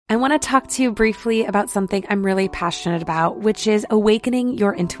I want to talk to you briefly about something I'm really passionate about, which is awakening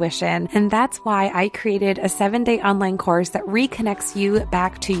your intuition. And that's why I created a 7-day online course that reconnects you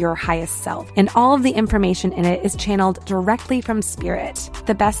back to your highest self. And all of the information in it is channeled directly from spirit.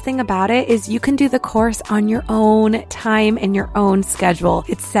 The best thing about it is you can do the course on your own time and your own schedule.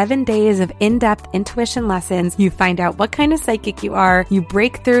 It's 7 days of in-depth intuition lessons. You find out what kind of psychic you are. You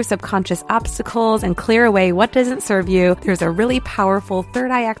break through subconscious obstacles and clear away what doesn't serve you. There's a really powerful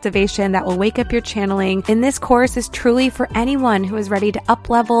third eye activation that will wake up your channeling. And this course is truly for anyone who is ready to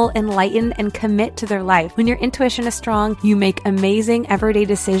up-level, enlighten, and commit to their life. When your intuition is strong, you make amazing everyday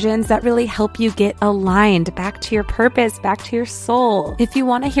decisions that really help you get aligned back to your purpose, back to your soul. If you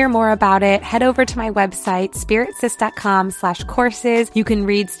want to hear more about it, head over to my website, spiritsis.com/courses. You can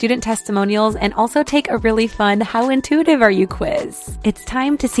read student testimonials and also take a really fun How Intuitive Are You quiz. It's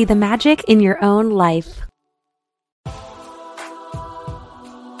time to see the magic in your own life.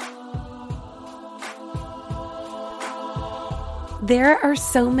 There are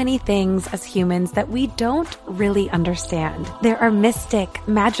so many things as humans that we don't really understand. There are mystic,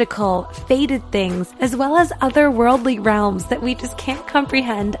 magical, fated things, as well as otherworldly realms that we just can't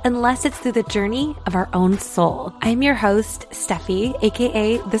comprehend unless it's through the journey of our own soul. I'm your host, Steffi,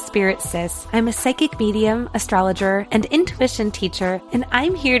 aka The Spirit Sis. I'm a psychic medium, astrologer, and intuition teacher, and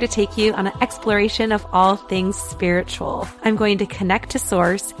I'm here to take you on an exploration of all things spiritual. I'm going to connect to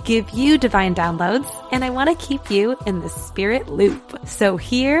source, give you divine downloads, and I want to keep you in the spirit loop. So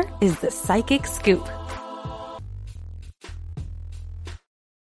here is the Psychic Scoop.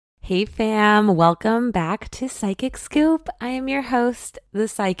 Hey fam, welcome back to Psychic Scoop. I am your host, the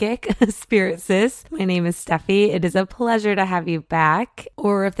Psychic Spirit Sis. My name is Steffi. It is a pleasure to have you back.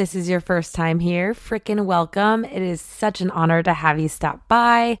 Or if this is your first time here, frickin' welcome. It is such an honor to have you stop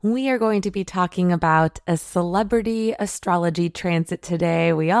by. We are going to be talking about a celebrity astrology transit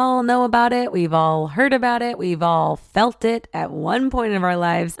today. We all know about it. We've all heard about it. We've all felt it at one point of our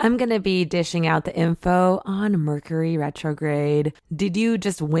lives. I'm going to be dishing out the info on Mercury retrograde. Did you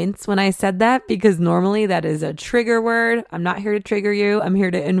just wince when I said that? Because normally that is a trigger word. I'm not here to trigger you. I'm here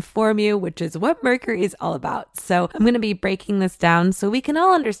to inform you, which is what Mercury is all about. So I'm going to be breaking this down so we can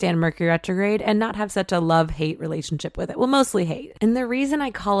all understand Mercury retrograde and not have such a love-hate relationship with it. Well, mostly hate. And the reason I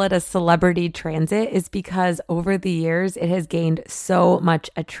call it a celebrity transit is because over the years, it has gained so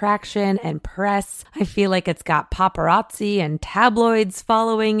much attraction and press. I feel like it's got paparazzi and tabloids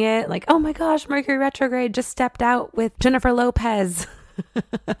following it. Like, oh my gosh, Mercury retrograde just stepped out with Jennifer Lopez.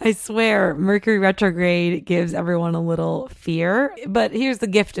 I swear Mercury retrograde gives everyone a little fear, but here's the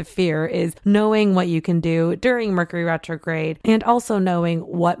gift of fear is knowing what you can do during Mercury retrograde and also knowing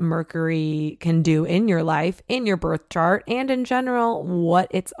what Mercury can do in your life, in your birth chart, and in general, what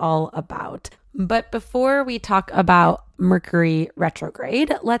it's all about. But before we talk about Mercury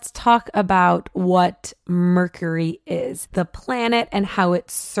retrograde, let's talk about what Mercury is, the planet, and how it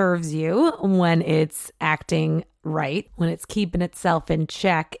serves you when it's acting right, when it's keeping itself in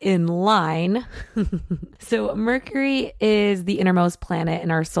check, in line. So Mercury is the innermost planet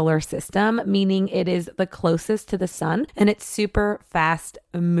in our solar system, meaning it is the closest to the sun and it's super fast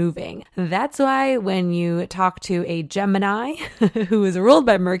moving. That's why when you talk to a Gemini who is ruled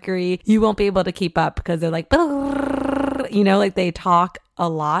by Mercury, you won't be able to keep up because they're like, you know, like they talk a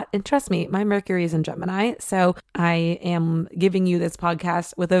lot. And trust me, my Mercury is in Gemini. So I am giving you this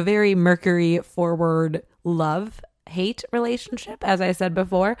podcast with a very Mercury forward love-hate relationship, as I said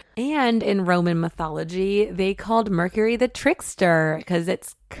before. And in Roman mythology, they called Mercury the trickster because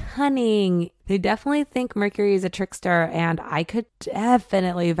it's cunning. They definitely think Mercury is a trickster, and I could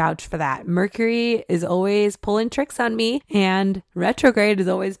definitely vouch for that. Mercury is always pulling tricks on me, and retrograde is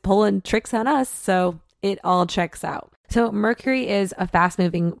always pulling tricks on us. So it all checks out. So Mercury is a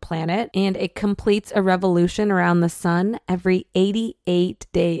fast-moving planet, and it completes a revolution around the sun every 88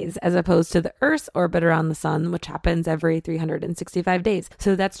 days, as opposed to the Earth's orbit around the sun, which happens every 365 days.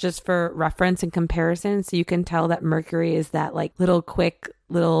 So that's just for reference and comparison, so you can tell that Mercury is that like little quick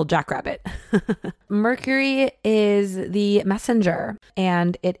little jackrabbit. Mercury is the messenger,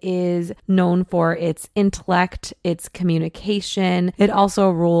 and it is known for its intellect, its communication. It also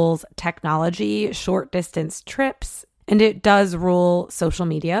rules technology, short distance trips, and it does rule social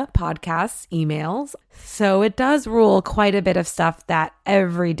media, podcasts, emails. So it does rule quite a bit of stuff that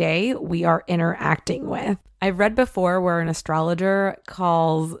every day we are interacting with. I've read before where an astrologer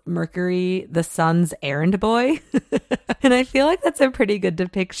calls Mercury the sun's errand boy. And I feel like that's a pretty good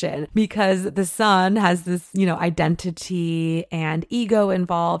depiction because the sun has this, identity and ego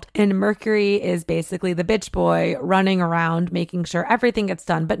involved. And Mercury is basically the bitch boy running around making sure everything gets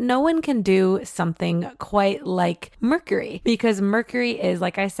done. But no one can do something quite like Mercury because Mercury is,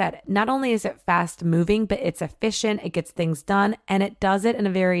 like I said, not only is it fast moving, but it's efficient, it gets things done, and it does it in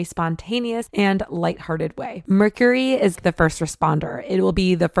a very spontaneous and lighthearted way. Mercury is the first responder. It will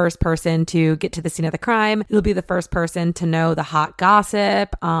be the first person to get to the scene of the crime. It'll be the first person to know the hot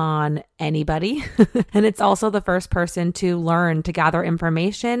gossip on anybody. And it's also the first person to learn to gather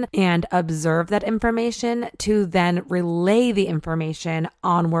information and observe that information to then relay the information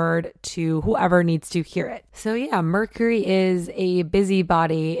onward to whoever needs to hear it. So yeah, Mercury is a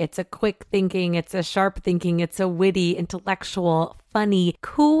busybody. It's a quick thinking. It's a sharp thinking. It's a witty, intellectual, funny,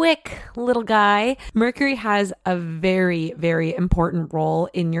 quick little guy. Mercury has a very, very important role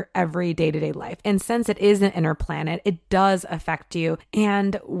in your every day-to-day life. And since it is an inner planet, it does affect you.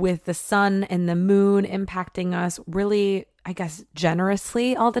 And with the sun and the moon impacting us really, I guess,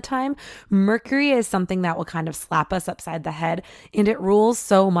 generously all the time, Mercury is something that will kind of slap us upside the head, and it rules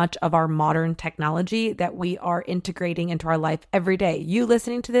so much of our modern technology that we are integrating into our life every day. You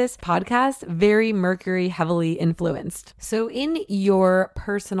listening to this podcast, very Mercury heavily influenced. So in your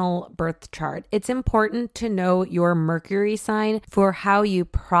personal birth chart, it's important to know your Mercury sign for how you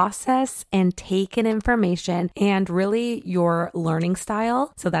process and take in information and really your learning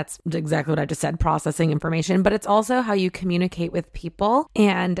style. So that's exactly what I just said, processing information, but it's also how you communicate with people.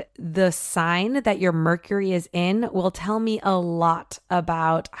 And the sign that your Mercury is in will tell me a lot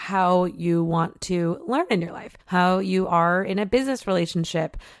about how you want to learn in your life, how you are in a business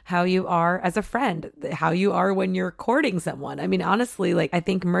relationship, how you are as a friend, how you are when you're courting someone. I mean, honestly, I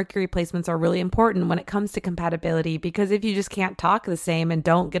think Mercury placements are really important when it comes to compatibility, because if you just can't talk the same and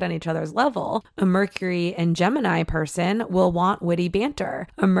don't get on each other's level, a Mercury and Gemini person will want witty banter.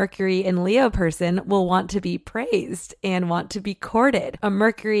 A Mercury and Leo person will want to be praised and want to be courted. A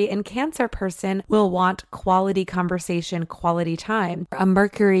Mercury and Cancer person will want quality conversation, quality time. A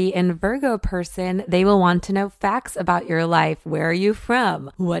Mercury and Virgo person, they will want to know facts about your life. Where are you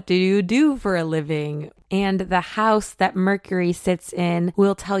from? What do you do for a living? And the house that Mercury sits in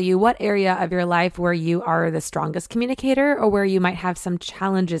will tell you what area of your life where you are the strongest communicator or where you might have some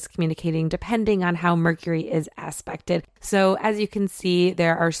challenges communicating, depending on how Mercury is aspected. So as you can see,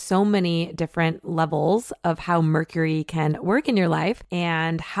 there are so many different levels of how Mercury can work in your life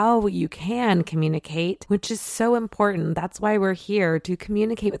and how you can communicate, which is so important. That's why we're here, to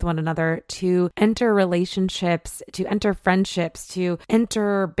communicate with one another, to enter relationships, to enter friendships, to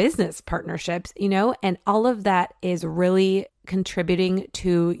enter business partnerships, and all of that is really contributing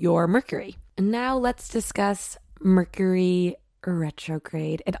to your Mercury. Now let's discuss Mercury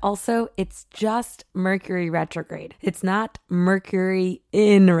retrograde. It's just Mercury retrograde. It's not Mercury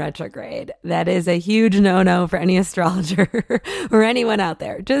in retrograde. That is a huge no-no for any astrologer or anyone out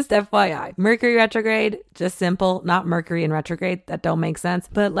there. Just FYI. Mercury retrograde, just simple, not Mercury in retrograde. That don't make sense.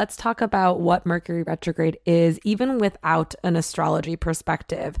 But let's talk about what Mercury retrograde is, even without an astrology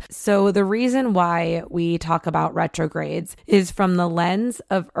perspective. So the reason why we talk about retrogrades is from the lens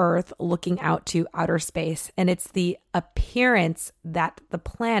of Earth looking out to outer space. And it's the appearance that the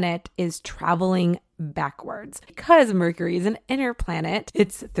planet is traveling backwards. Because Mercury is an inner planet,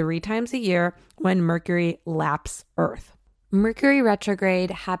 it's 3 times a year when Mercury laps Earth. Mercury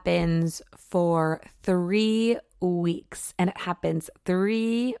retrograde happens for 3 weeks, and it happens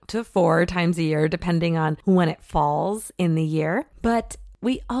 3 to 4 times a year, depending on when it falls in the year. But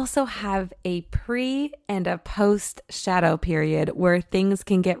we also have a pre and a post shadow period where things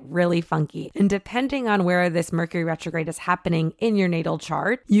can get really funky. And depending on where this Mercury retrograde is happening in your natal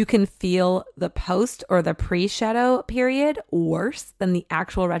chart, you can feel the post or the pre-shadow period worse than the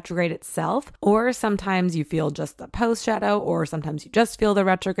actual retrograde itself. Or sometimes you feel just the post-shadow, or sometimes you just feel the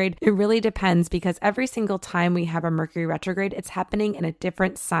retrograde. It really depends, because every single time we have a Mercury retrograde, it's happening in a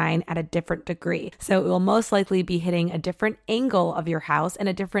different sign at a different degree. So it will most likely be hitting a different angle of your house in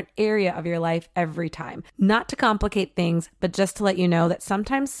a different area of your life every time. Not to complicate things, but just to let you know that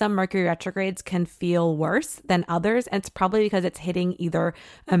sometimes some Mercury retrogrades can feel worse than others, and it's probably because it's hitting either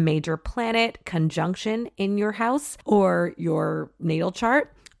a major planet conjunction in your house or your natal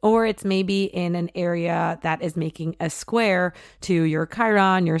chart, or it's maybe in an area that is making a square to your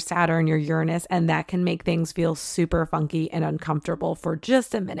Chiron, your Saturn, your Uranus, and that can make things feel super funky and uncomfortable for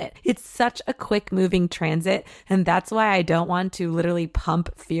just a minute. It's such a quick moving transit, and that's why I don't want to literally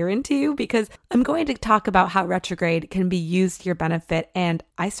pump fear into you, because I'm going to talk about how retrograde can be used to your benefit. And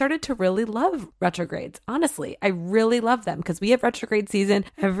I started to really love retrogrades. Honestly, I really love them because we have retrograde season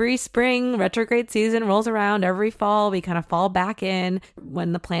every spring. Retrograde season rolls around every fall. We kind of fall back in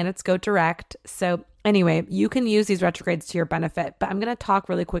when the planets go direct. So anyway, you can use these retrogrades to your benefit, but I'm going to talk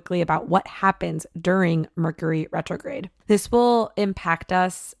really quickly about what happens during Mercury retrograde. This will impact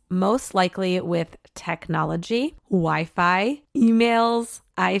us most likely with technology, Wi-Fi, emails,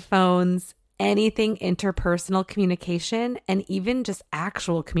 iPhones, anything interpersonal communication, and even just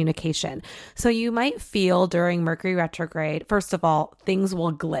actual communication. So you might feel during Mercury retrograde, first of all, things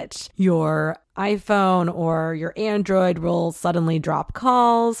will glitch. Your iPhone or your Android will suddenly drop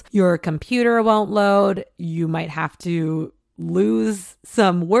calls. Your computer won't load. You might have to lose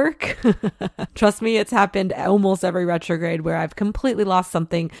some work. Trust me, it's happened almost every retrograde where I've completely lost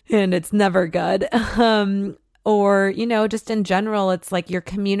something and it's never good. Or, just in general, it's like you're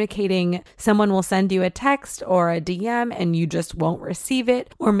communicating, someone will send you a text or a DM and you just won't receive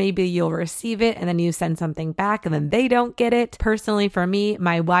it. Or maybe you'll receive it and then you send something back and then they don't get it. Personally, for me,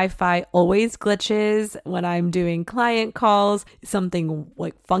 my Wi-Fi always glitches when I'm doing client calls. Something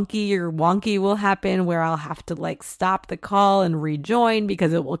like funky or wonky will happen where I'll have to stop the call and rejoin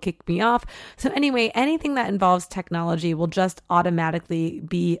because it will kick me off. So anyway, anything that involves technology will just automatically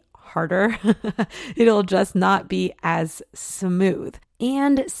be harder. It'll just not be as smooth.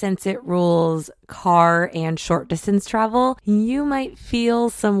 And since it rules car and short distance travel, you might feel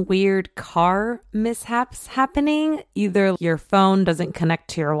some weird car mishaps happening. Either your phone doesn't connect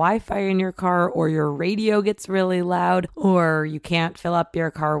to your Wi-Fi in your car, or your radio gets really loud, or you can't fill up your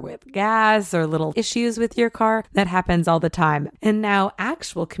car with gas, or little issues with your car. That happens all the time. And now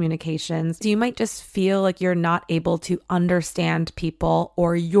actual communications, you might just feel like you're not able to understand people,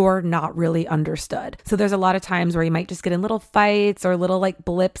 or you're not really understood. So there's a lot of times where you might just get in little fights or little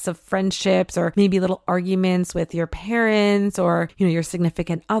blips of friendships, or maybe little arguments with your parents or, your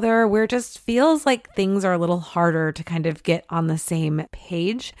significant other, where it just feels like things are a little harder to kind of get on the same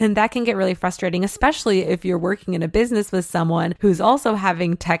page. And that can get really frustrating, especially if you're working in a business with someone who's also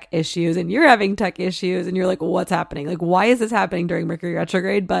having tech issues and you're having tech issues and you're like, what's happening? Why is this happening during Mercury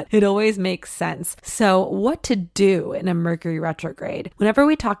retrograde? But it always makes sense. So what to do in a Mercury retrograde? Whenever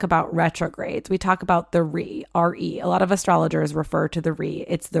we talk about retrogrades, we talk about the RE. A lot of astrologers refer to the RE.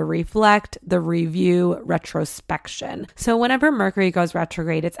 It's the reflect, the review, retrospection. So whenever Mercury goes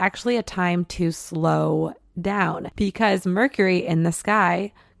retrograde, it's actually a time to slow down, because Mercury in the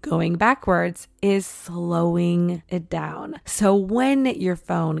sky going backwards is slowing it down. So when your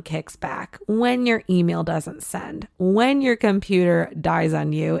phone kicks back, when your email doesn't send, when your computer dies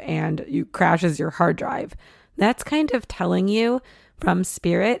on you and you crashes your hard drive, that's kind of telling you from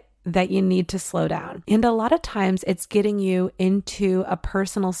spirit that you need to slow down. And a lot of times it's getting you into a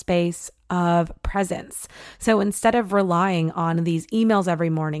personal space of presence. So instead of relying on these emails every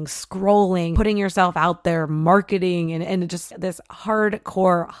morning, scrolling, putting yourself out there, marketing, and just this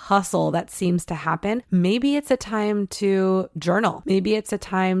hardcore hustle that seems to happen, maybe it's a time to journal. Maybe it's a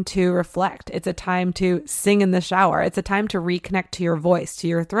time to reflect. It's a time to sing in the shower. It's a time to reconnect to your voice, to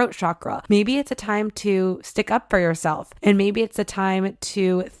your throat chakra. Maybe it's a time to stick up for yourself. And maybe it's a time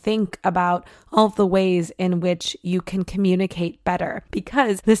to think about all of the ways in which you can communicate better.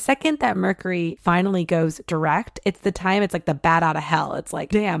 Because the second that Mercury finally goes direct, it's like the bat out of hell. It's like,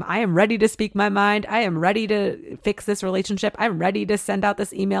 damn, I am ready to speak my mind. I am ready to fix this relationship. I'm ready to send out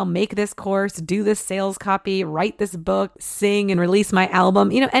this email, make this course, do this sales copy, write this book, sing and release my album,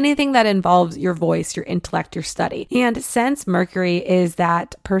 anything that involves your voice, your intellect, your study. And since Mercury is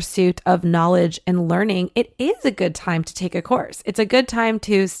that pursuit of knowledge and learning, it is a good time to take a course. It's a good time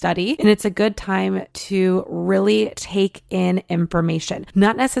to study, and it's a good time to really take in information,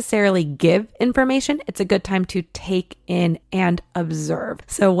 not necessarily give information. It's a good time to take in and observe.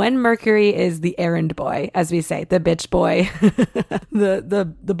 So when Mercury is the errand boy, as we say, the bitch boy,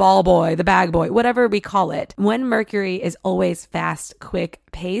 the ball boy, the bag boy, whatever we call it, when Mercury is always fast, quick,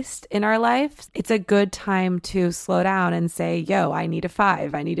 paced in our life, it's a good time to slow down and say, yo, I need a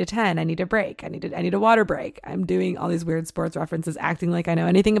 5, I need a 10, I need a break, I need a water break. I'm doing all these weird sports references, acting like I know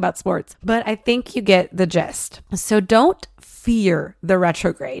anything about sports, but I think you get the gist. So don't fear the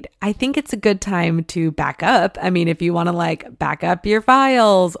retrograde. I think it's a good time to back up. I mean, if you want to like back up your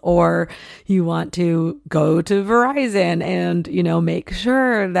files, or you want to go to Verizon and, make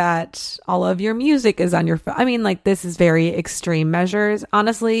sure that all of your music is on your phone. I mean, like, this is very extreme measures.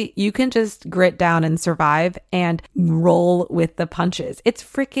 Honestly, you can just grit down and survive and roll with the punches. It's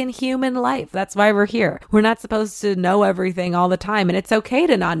freaking human life. That's why we're here. We're not supposed to know everything all the time, and it's okay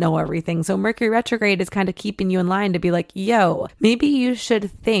to not know everything. So Mercury retrograde is kind of keeping you in line to be like, yo, maybe you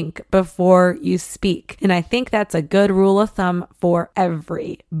should think before you speak. And I think that's a good rule of thumb for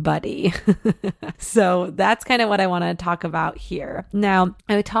everybody. So that's kind of what I want to talk about here. Now,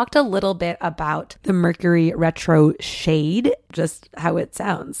 I talked a little bit about the Mercury retro shade, just how it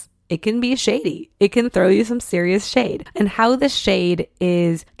sounds. It can be shady. It can throw you some serious shade. And how the shade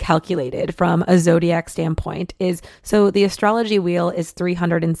is calculated from a zodiac standpoint is, so the astrology wheel is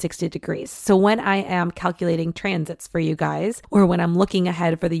 360 degrees. So when I am calculating transits for you guys, or when I'm looking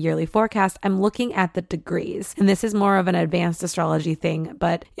ahead for the yearly forecast, I'm looking at the degrees. And this is more of an advanced astrology thing.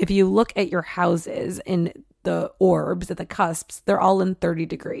 But if you look at your houses in the orbs at the cusps, they're all in 30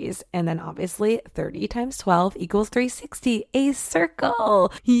 degrees. And then obviously 30 times 12 equals 360, a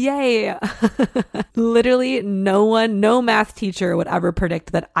circle. Yay. Literally no math teacher would ever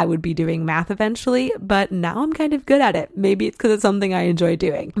predict that I would be doing math eventually, but now I'm kind of good at it. Maybe it's because it's something I enjoy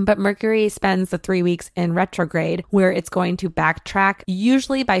doing. But Mercury spends the 3 weeks in retrograde, where it's going to backtrack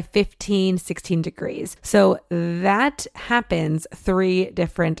usually by 15, 16 degrees. So that happens 3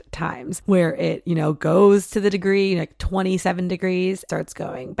 different times, where it, goes to the degree, like 27 degrees, starts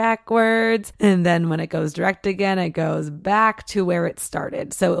going backwards. And then when it goes direct again, it goes back to where it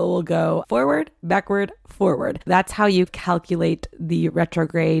started. So it will go forward, backward, forward. That's how you calculate the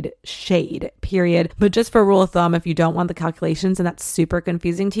retrograde shade, period. But just for rule of thumb, if you don't want the calculations and that's super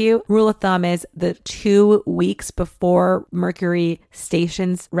confusing to you, rule of thumb is the 2 weeks before Mercury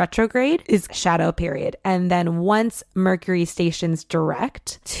stations retrograde is shadow period. And then once Mercury stations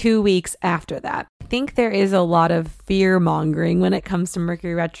direct, 2 weeks after that. I think there is a lot of fear mongering when it comes to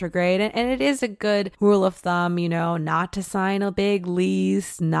Mercury retrograde. And it is a good rule of thumb, not to sign a big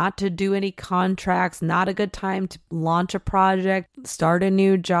lease, not to do any contracts, not a good time to launch a project, start a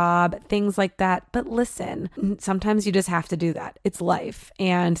new job, things like that. But listen, sometimes you just have to do that. It's life.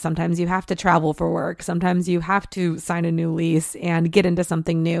 And sometimes you have to travel for work. Sometimes you have to sign a new lease and get into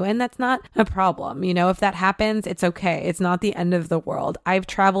something new. And that's not a problem. If that happens, it's okay. It's not the end of the world. I've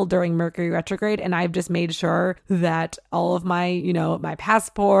traveled during Mercury retrograde, and I've just made sure that all of my, my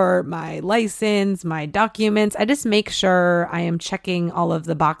passport, my license, my documents, I just make sure I am checking all of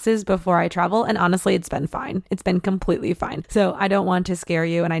the boxes before I travel. And honestly, it's been fine. It's been completely fine. So I don't want to scare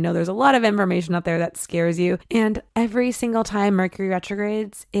you. And I know there's a lot of information out there that scares you. And every single time Mercury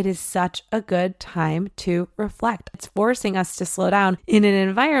retrogrades, it is such a good time to reflect. It's forcing us to slow down in an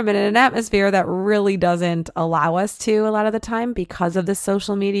environment, in an atmosphere that really doesn't allow us to a lot of the time, because of the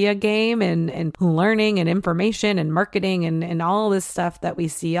social media game and learning and information and marketing and all this stuff that we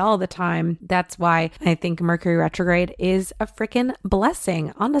see all the time. That's why I think Mercury retrograde is a freaking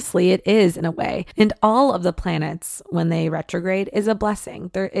blessing. Honestly, it is in a way. And all of the planets, when they retrograde, is a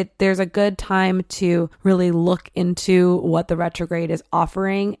blessing. There's a good time to really look into what the retrograde is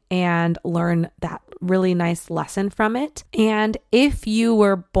offering and learn that really nice lesson from it. And if you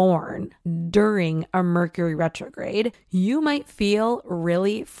were born during a Mercury retrograde, you might feel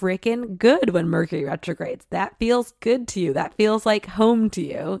really freaking good when Mercury retrogrades. That feels good to you. That feels like home to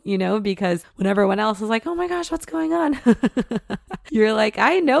you, because when everyone else is like, oh my gosh, what's going on? You're like,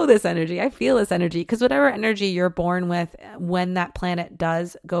 I know this energy. I feel this energy. Because whatever energy you're born with, when that planet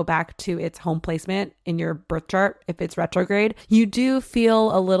does go back to its home placement in your birth chart, if it's retrograde, you do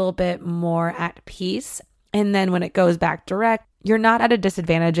feel a little bit more at peace. And then when it goes back direct, you're not at a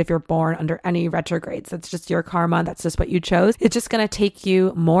disadvantage if you're born under any retrogrades. That's just your karma. That's just what you chose. It's just going to take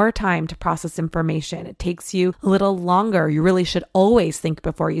you more time to process information. It takes you a little longer. You really should always think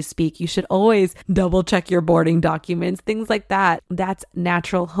before you speak. You should always double check your boarding documents, things like that. That's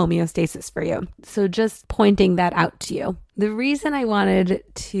natural homeostasis for you. So just pointing that out to you. The reason I wanted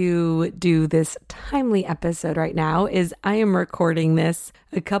to do this timely episode right now is I am recording this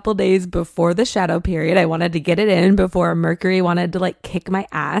a couple days before the shadow period. I wanted to get it in before Mercury wanted to kick my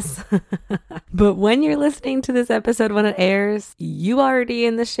ass. But when you're listening to this episode when it airs, you already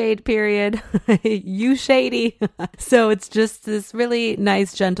in the shade period. You shady. So it's just this really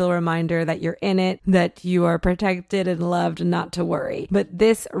nice, gentle reminder that you're in it, that you are protected and loved, not to worry. But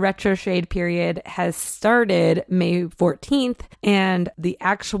this retro shade period has started May 14th. 14th, and the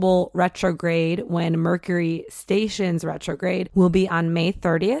actual retrograde, when Mercury stations retrograde, will be on May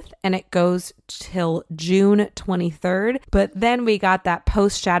 30th, and it goes till June 23rd. But then we got that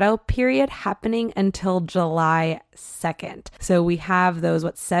post-shadow period happening until July 2nd. So we have those,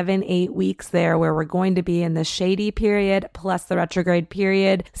 7-8 weeks there where we're going to be in the shady period plus the retrograde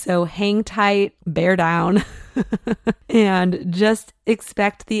period. So hang tight, bear down, and just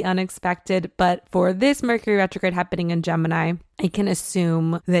expect the unexpected. But for this Mercury retrograde happening in Gemini, I can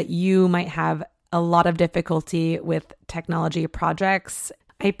assume that you might have a lot of difficulty with technology projects.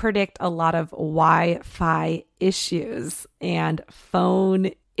 I predict a lot of Wi-Fi issues and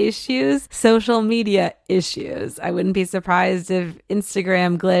phone issues, social media issues. I wouldn't be surprised if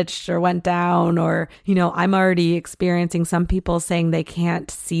Instagram glitched or went down, or, I'm already experiencing some people saying they can't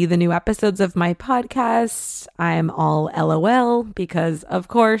see the new episodes of my podcast. I'm all LOL because, of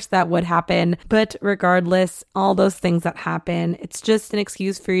course, that would happen. But regardless, all those things that happen, it's just an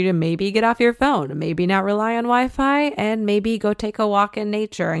excuse for you to maybe get off your phone, maybe not rely on Wi-Fi, and maybe go take a walk in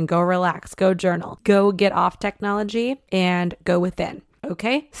nature and go relax, go journal, go get off technology and go within.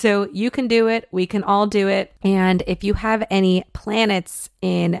 Okay, so you can do it. We can all do it. And if you have any planets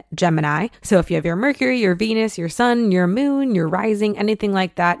in Gemini, so if you have your Mercury, your Venus, your Sun, your Moon, your rising, anything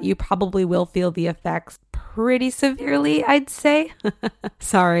like that, you probably will feel the effects pretty severely, I'd say.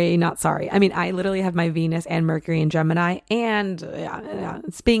 Sorry, not sorry. I mean, I literally have my Venus and Mercury in Gemini, and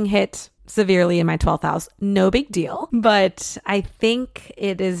it's being hit severely in my 12th house. No big deal. But I think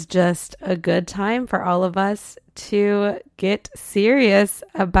it is just a good time for all of us to get serious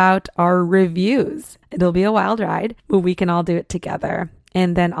about our reviews. It'll be a wild ride, but we can all do it together.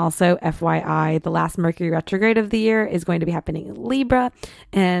 And then also, FYI, the last Mercury retrograde of the year is going to be happening in Libra,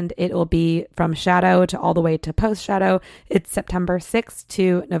 and it will be from shadow to all the way to post shadow. It's September 6th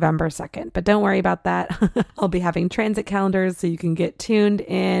to November 2nd, but don't worry about that. I'll be having transit calendars so you can get tuned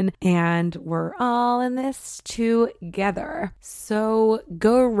in, and we're all in this together. So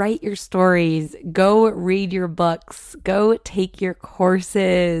go write your stories, go read your books, go take your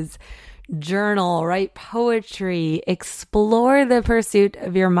courses, journal, write poetry, explore the pursuit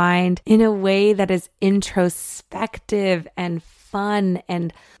of your mind in a way that is introspective and fun.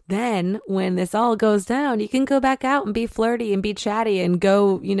 And then when this all goes down, you can go back out and be flirty and be chatty and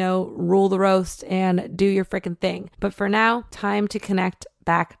go, rule the roast and do your freaking thing. But for now, time to connect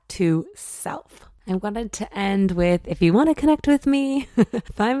back to self. I wanted to end with, if you want to connect with me,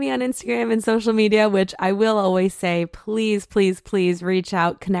 find me on Instagram and social media, which I will always say, please, please, please reach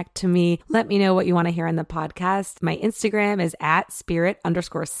out, connect to me. Let me know what you want to hear in the podcast. My Instagram is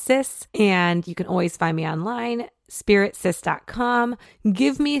 @spirit_sis, and you can always find me online, spiritsis.com.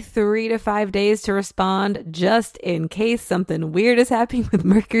 Give me 3 to 5 days to respond just in case something weird is happening with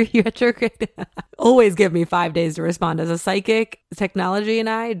Mercury retrograde. Always give me 5 days to respond. As a psychic, technology and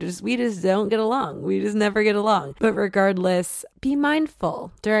we just don't get along. We just never get along. But regardless, be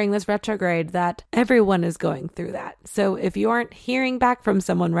mindful during this retrograde that everyone is going through that. So if you aren't hearing back from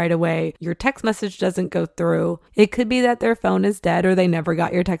someone right away, your text message doesn't go through, it could be that their phone is dead or they never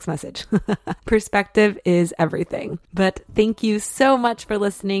got your text message. Perspective is everything. But thank you so much for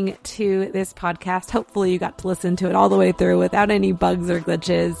listening to this podcast. Hopefully you got to listen to it all the way through without any bugs or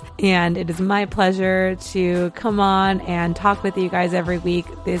glitches. And it is my pleasure to come on and talk with you guys every week.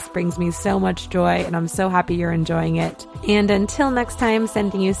 This brings me so much joy, and I'm so happy you're enjoying it. And until next time,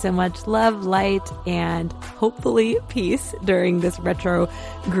 sending you so much love, light, and hopefully peace during this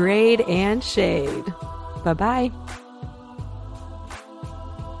retrograde and shade. Bye-bye.